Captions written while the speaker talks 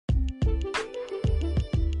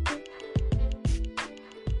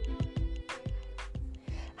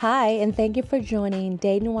Hi, and thank you for joining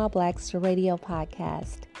Dating While Black's radio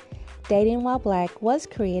podcast. Dating While Black was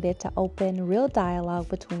created to open real dialogue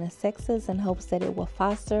between the sexes in hopes that it will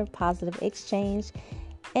foster positive exchange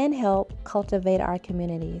and help cultivate our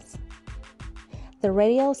communities. The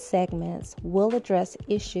radio segments will address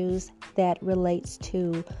issues that relates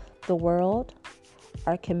to the world,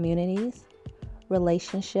 our communities,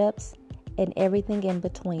 relationships, and everything in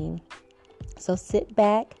between. So sit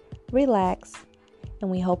back, relax, and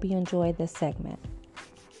we hope you enjoy this segment.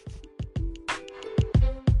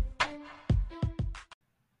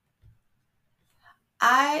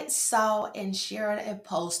 I saw and shared a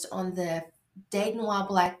post on the Dating While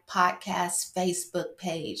Black podcast Facebook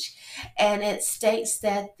page, and it states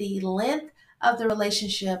that the length of the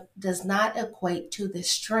relationship does not equate to the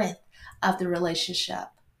strength of the relationship.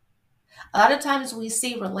 A lot of times we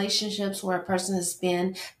see relationships where a person has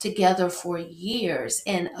been together for years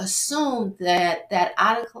and assume that that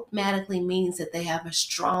automatically means that they have a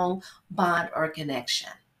strong bond or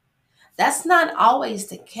connection. That's not always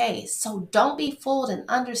the case. So don't be fooled and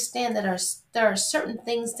understand that there are certain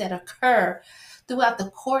things that occur throughout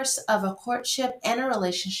the course of a courtship and a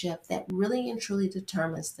relationship that really and truly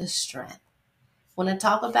determines the strength. Want to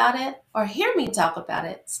talk about it or hear me talk about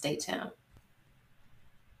it? Stay tuned.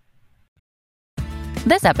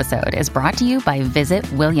 This episode is brought to you by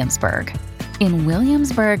Visit Williamsburg. In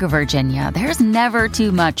Williamsburg, Virginia, there's never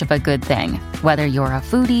too much of a good thing. Whether you're a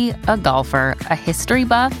foodie, a golfer, a history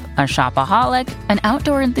buff, a shopaholic, an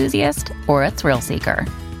outdoor enthusiast, or a thrill seeker,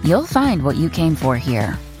 you'll find what you came for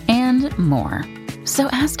here and more. So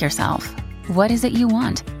ask yourself, what is it you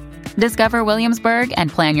want? Discover Williamsburg and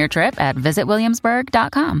plan your trip at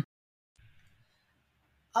visitwilliamsburg.com.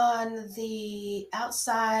 On the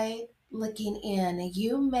outside looking in,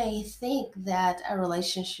 you may think that a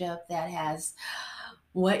relationship that has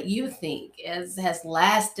what you think has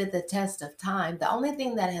lasted the test of time. The only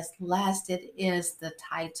thing that has lasted is the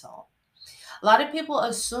title. A lot of people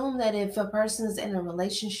assume that if a person's in a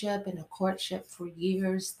relationship, in a courtship for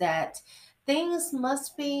years, that things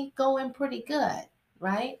must be going pretty good,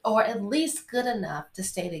 right? Or at least good enough to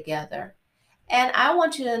stay together. And I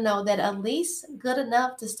want you to know that at least good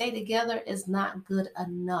enough to stay together is not good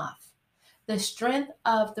enough. The strength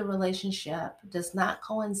of the relationship does not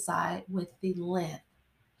coincide with the length.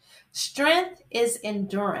 Strength is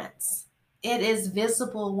endurance. It is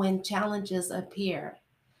visible when challenges appear.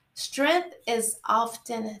 Strength is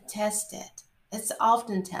often tested. It's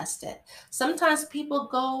often tested. Sometimes people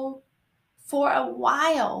go for a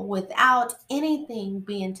while without anything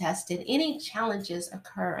being tested, any challenges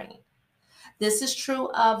occurring. This is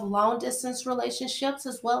true of long distance relationships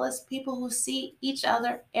as well as people who see each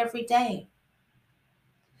other every day.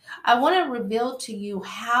 I want to reveal to you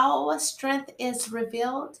how strength is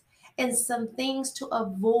revealed and some things to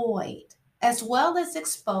avoid, as well as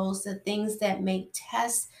expose the things that may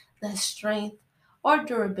test the strength or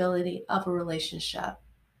durability of a relationship.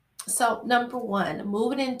 So, number one,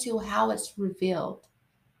 moving into how it's revealed.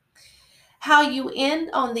 How you end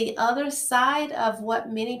on the other side of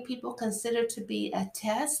what many people consider to be a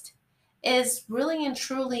test is really and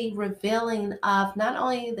truly revealing of not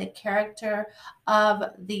only the character of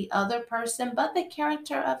the other person, but the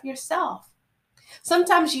character of yourself.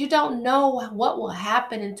 Sometimes you don't know what will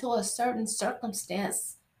happen until a certain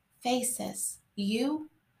circumstance faces you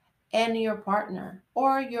and your partner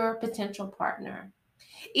or your potential partner.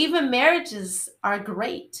 Even marriages are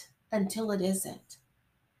great until it isn't.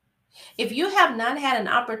 If you have not had an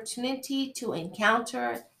opportunity to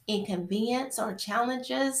encounter inconvenience or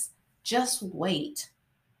challenges, just wait,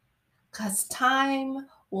 because time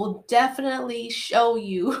will definitely show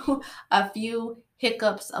you a few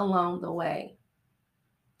hiccups along the way.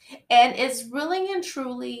 And it's really and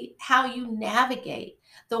truly how you navigate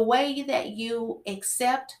the way that you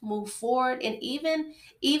accept, move forward, and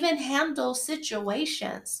even handle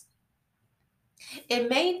situations. It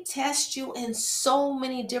may test you in so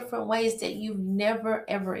many different ways that you've never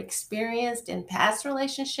ever experienced in past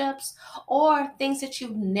relationships or things that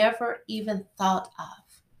you've never even thought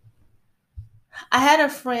of. I had a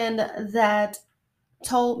friend that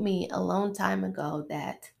told me a long time ago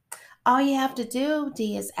that all you have to do,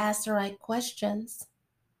 Dee, is ask the right questions.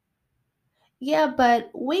 Yeah, but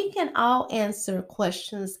we can all answer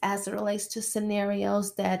questions as it relates to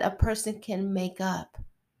scenarios that a person can make up.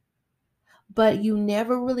 But you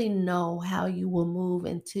never really know how you will move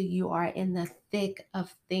until you are in the thick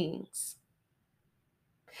of things.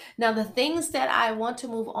 Now, the things that I want to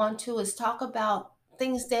move on to is talk about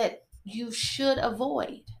things that you should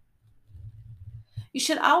avoid. You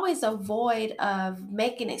should always avoid of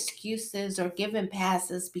making excuses or giving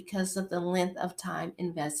passes because of the length of time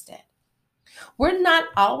invested. We're not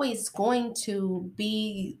always going to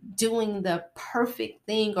be doing the perfect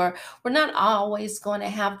thing, or we're not always going to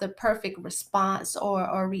have the perfect response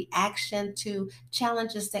or reaction to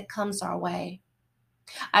challenges that comes our way.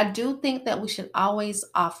 I do think that we should always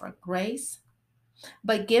offer grace,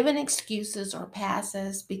 but giving excuses or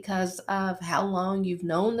passes because of how long you've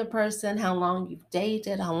known the person, how long you've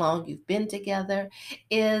dated, how long you've been together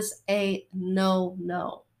is a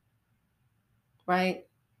no, right?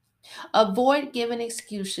 Avoid giving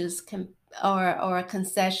excuses or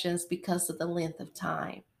concessions because of the length of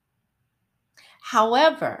time.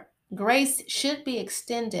 However, grace should be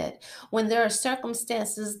extended when there are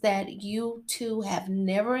circumstances that you two have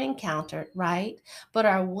never encountered, right? But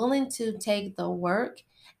are willing to take the work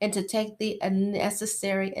and to take the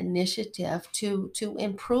necessary initiative to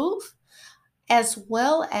improve as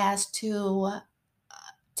well as to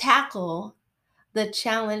tackle the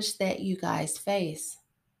challenge that you guys face.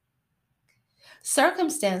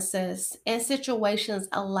 Circumstances and situations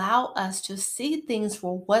allow us to see things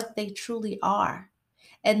for what they truly are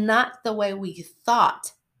and not the way we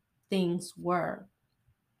thought things were.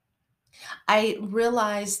 I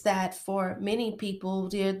realize that for many people,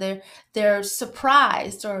 they're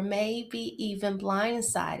surprised or maybe even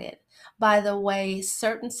blindsided by the way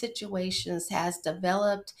certain situations has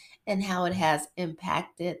developed and how it has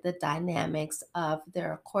impacted the dynamics of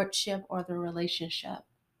their courtship or the relationship.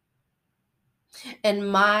 In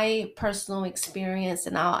my personal experience,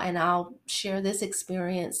 and I'll share this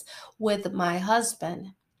experience with my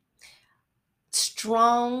husband,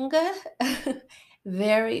 strong,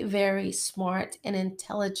 very, very smart and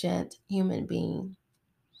intelligent human being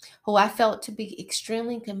who I felt to be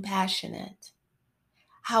extremely compassionate.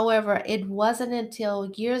 However, it wasn't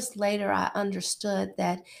until years later I understood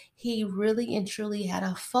that he really and truly had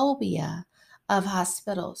a phobia of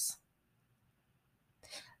hospitals.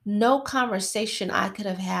 No conversation I could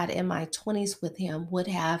have had in my 20s with him would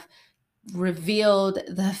have revealed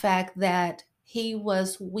the fact that he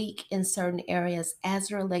was weak in certain areas as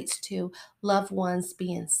it relates to loved ones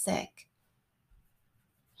being sick.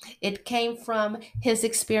 It came from his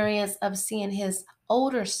experience of seeing his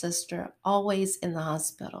older sister always in the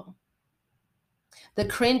hospital. The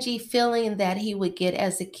cringy feeling that he would get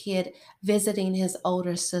as a kid visiting his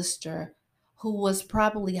older sister, who was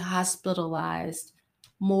probably hospitalized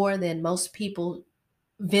more than most people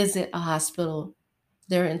visit a hospital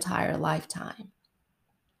their entire lifetime.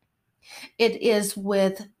 It is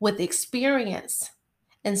with experience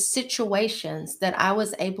and situations that I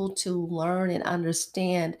was able to learn and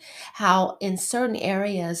understand how in certain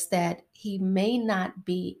areas that he may not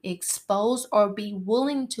be exposed or be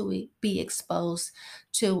willing to be exposed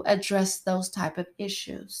to address those type of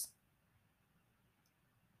issues.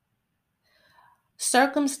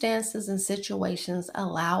 Circumstances and situations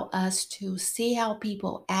allow us to see how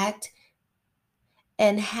people act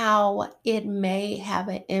and how it may have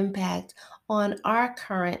an impact on our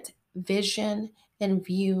current vision and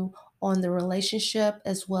view on the relationship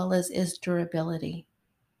as well as its durability.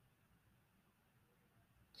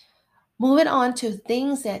 Moving on to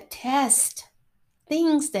things that test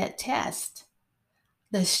the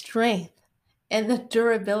strength and the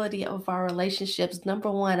durability of our relationships. Number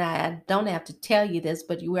one, I don't have to tell you this,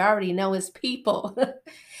 but you already know it's people.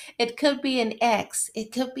 It could be an ex,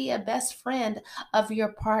 it could be a best friend of your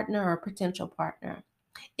partner or potential partner.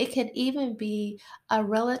 It could even be a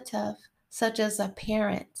relative, such as a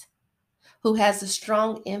parent who has a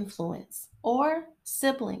strong influence, or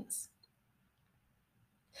siblings.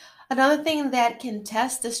 Another thing that can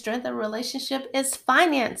test the strength of a relationship is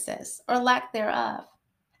finances or lack thereof,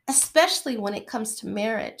 especially when it comes to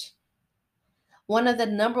marriage. One of the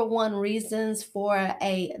number one reasons for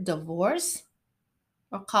a divorce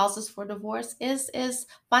or causes for divorce is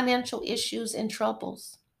financial issues and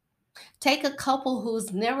troubles. Take a couple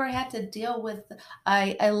who's never had to deal with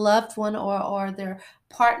a loved one or their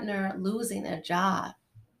partner losing a job.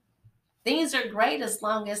 Things are great as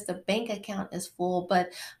long as the bank account is full,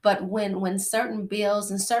 but when certain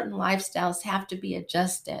bills and certain lifestyles have to be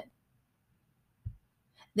adjusted,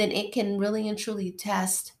 then it can really and truly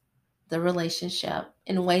test the relationship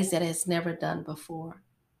in ways that it's never done before.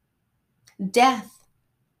 Death.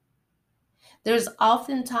 There's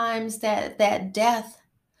oftentimes that death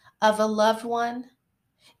of a loved one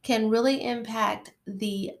can really impact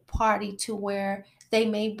the party to where they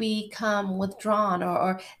may become withdrawn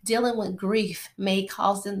or dealing with grief may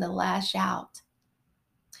cause them to lash out.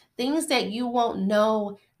 Things that you won't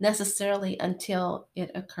know necessarily until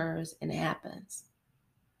it occurs and happens.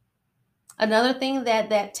 Another thing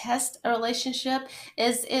that tests a relationship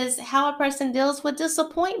is how a person deals with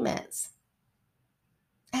disappointments,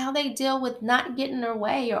 how they deal with not getting their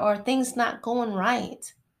way or things not going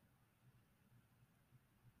right.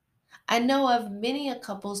 I know of many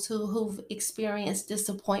couples who've experienced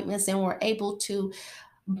disappointments and were able to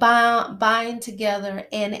bind together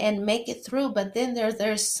and make it through. But then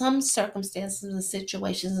there's some circumstances and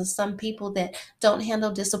situations and some people that don't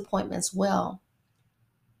handle disappointments well.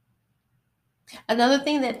 Another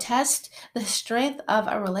thing that tests the strength of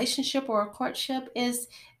a relationship or a courtship is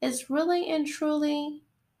really and truly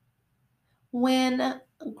when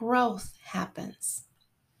growth happens.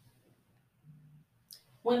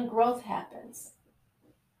 When growth happens.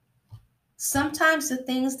 Sometimes the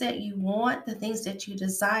things that you want, the things that you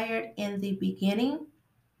desired in the beginning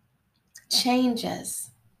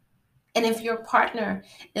changes. And if your partner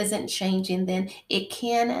isn't changing, then it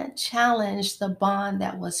can challenge the bond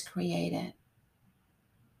that was created.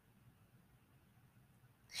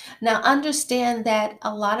 Now, understand that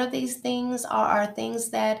a lot of these things are things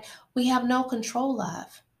that we have no control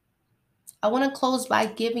of. I want to close by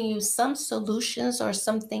giving you some solutions or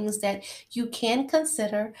some things that you can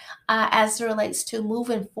consider as it relates to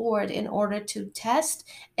moving forward in order to test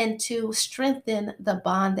and to strengthen the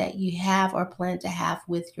bond that you have or plan to have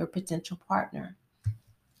with your potential partner.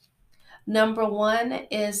 Number one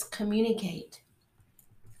is communicate.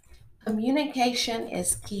 Communication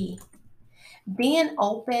is key. Being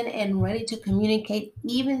open and ready to communicate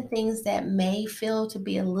even things that may feel to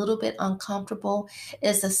be a little bit uncomfortable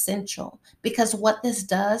is essential, because what this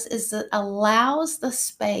does is it allows the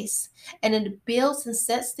space and it builds and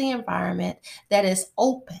sets the environment that is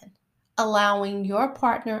open, allowing your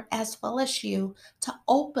partner as well as you to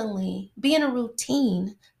openly be in a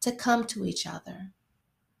routine to come to each other.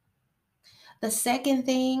 The second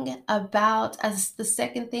thing I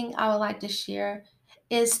would like to share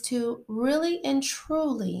is to really and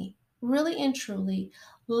truly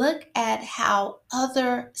look at how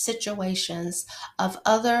other situations of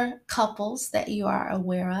other couples that you are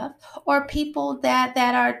aware of or people that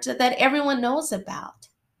everyone knows about,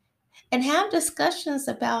 and have discussions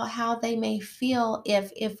about how they may feel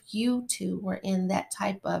if you two were in that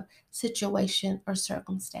type of situation or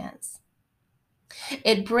circumstance.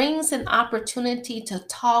 It brings an opportunity to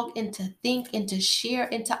talk and to think and to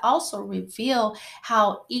share and to also reveal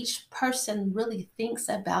how each person really thinks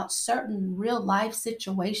about certain real life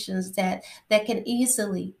situations that can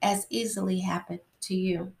easily happen to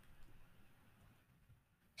you.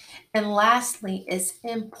 And lastly, it's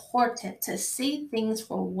important to see things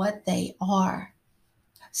for what they are.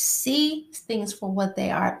 See things for what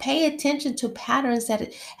they are. Pay attention to patterns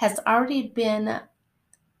that has already been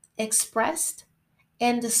expressed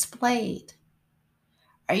and displayed.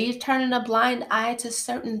 Are you turning a blind eye to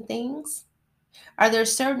certain things? Are there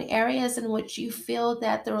certain areas in which you feel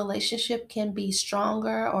that the relationship can be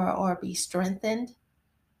stronger or be strengthened?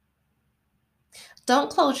 Don't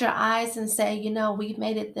close your eyes and say, we've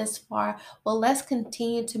made it this far. Well, let's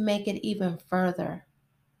continue to make it even further.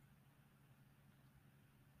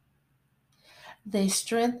 The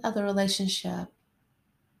strength of the relationship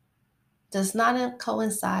does not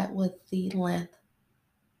coincide with the length,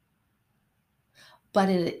 but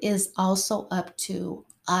it is also up to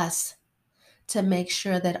us to make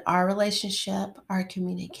sure that our relationship, our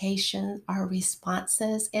communication, our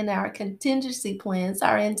responses, and our contingency plans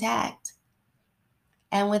are intact.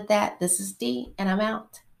 And with that, this is Dee, and I'm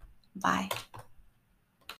out. Bye.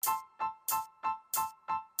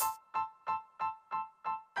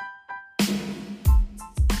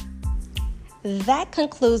 That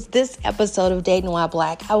concludes this episode of Dating While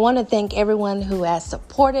Black. I want to thank everyone who has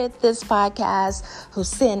supported this podcast, who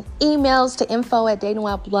sent emails to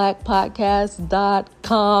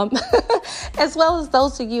info@datingwhileblackpodcast.com, as well as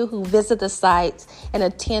those of you who visit the site and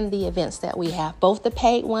attend the events that we have, both the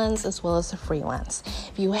paid ones as well as the free ones.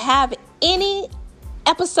 If you have any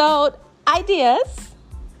episode ideas,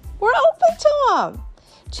 we're open to them.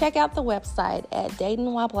 Check out the website at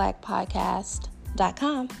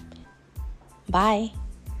datingwhileblackpodcast.com. Bye.